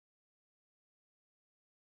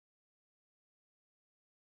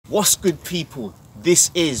What's good, people?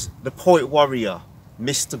 This is the poet warrior,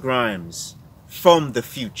 Mr. Grimez, from the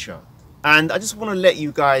future. And I just want to let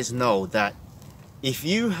you guys know that if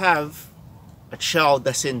you have a child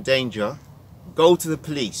that's in danger, go to the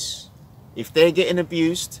police. If they're getting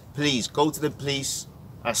abused, please go to the police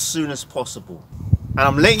as soon as possible. And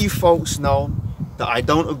I'm letting you folks know that I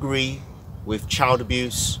don't agree with child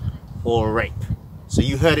abuse or rape. So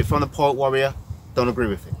you heard it from the poet warrior, don't agree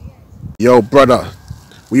with it. Yo, brother,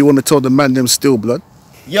 what you want to tell the man them still, blood?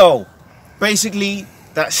 Yo, basically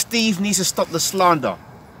that Steve needs to stop the slander.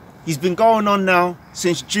 He's been going on now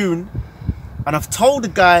since June, and I've told the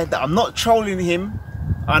guy that I'm not trolling him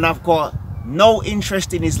and I've got no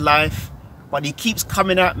interest in his life, but he keeps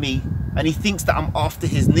coming at me and he thinks that I'm after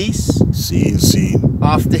his niece,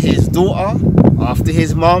 after his daughter, after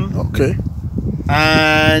his mum, okay,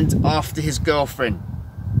 and after his girlfriend.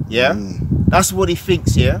 Yeah, that's what he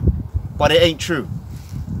thinks, yeah, but it ain't true.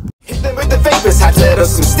 Hit them with the vapors, had to let off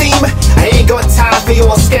some steam. I ain't got time for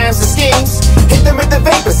your scams and schemes. Hit them with the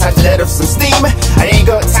vapors, had to let off some steam. I ain't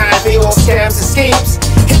got time for your scams and schemes.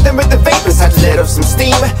 Hit them with the vapors, had to let off some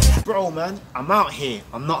steam. Bro, man, I'm out here,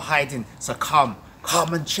 I'm not hiding, so come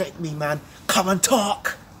and check me, man, come and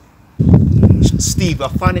talk. Steve, I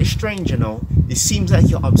find it strange, you know, it seems like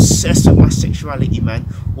you're obsessed with my sexuality, man,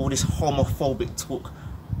 all this homophobic talk.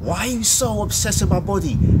 Why are you so obsessed with my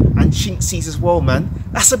body? And Chinksey's as well, man.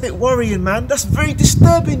 That's a bit worrying, man. That's very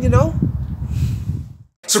disturbing, you know?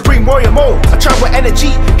 Supreme warrior mode, I travel with energy,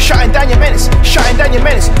 shutting down your menace, shutting down your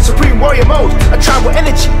menace. Supreme warrior mode, I travel with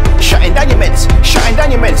energy, shutting down your menace, shutting down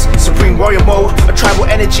your menace. Supreme warrior mode, I travel with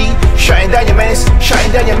energy, shutting down your menace,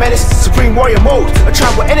 shutting down your menace. Supreme warrior mode, I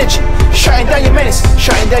travel with energy, shutting down your menace,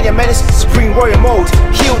 shutting down your menace. Supreme warrior mode,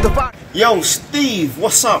 heal the body. Yo, Steve,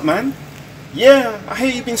 what's up, man? Yeah, I hear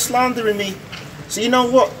you've been slandering me. So you know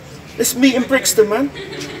what? Let's meet in Brixton, man.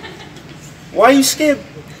 Why are you scared?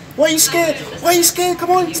 Why are you scared? Why are you scared? Come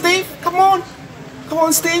on, Steve. Come on. Come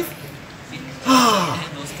on, Steve.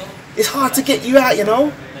 It's hard to get you out, you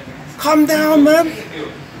know. Calm down, man.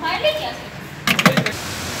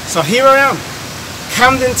 So here I am,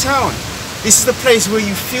 Camden town. This is the place where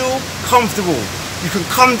you feel comfortable. You can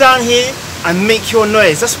come down here and make your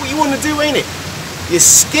noise. That's what you want to do, ain't it? You're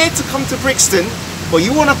scared to come to Brixton, but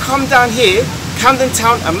you want to come down here, Camden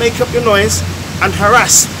town, and make up your noise and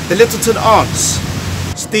harass the Lyttelton Arms.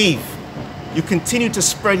 Steve, you continue to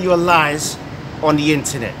spread your lies on the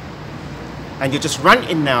internet. And you're just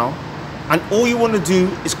ranting now, and all you want to do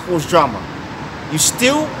is cause drama. You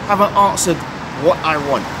still haven't answered what I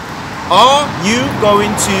want. Are you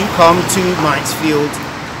going to come to Myatts Field,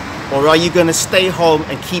 or are you going to stay home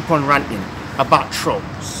and keep on ranting about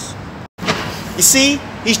trolls? You see,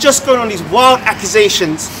 he's just going on these wild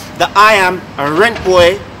accusations that I am a rent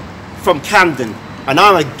boy from Camden and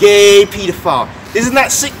I'm a gay paedophile. Isn't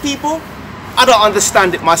that sick, people? I don't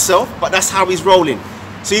understand it myself, but that's how he's rolling.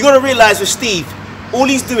 So you got to realize with Steve, all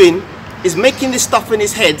he's doing is making this stuff in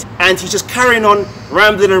his head and he's just carrying on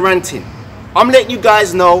rambling and ranting. I'm letting you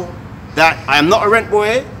guys know that I am not a rent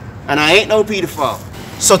boy and I ain't no paedophile.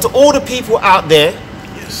 So to all the people out there,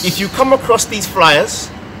 if you come across these flyers,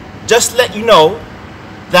 just let you know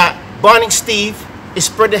that Bionic Steve is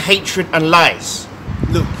spreading hatred and lies.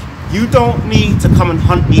 Look, you don't need to come and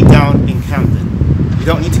hunt me down in Camden. You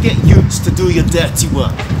don't need to get youths to do your dirty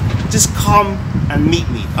work. Just come and meet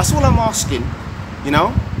me. That's all I'm asking, you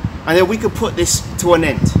know? And then we can put this to an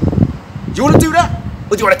end. Do you want to do that?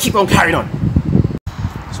 Or do you want to keep on carrying on?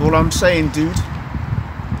 So all I'm saying, dude,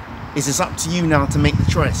 is it's up to you now to make the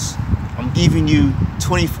choice. I'm giving you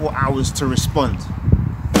 24 hours to respond.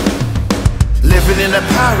 Living in a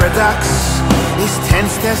paradox is 10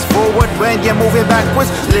 steps forward when you're moving backwards.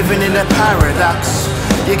 Living in a paradox,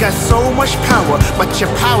 you got so much power but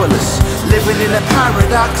you're powerless. Living in a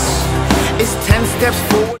paradox is 10 steps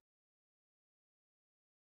forward.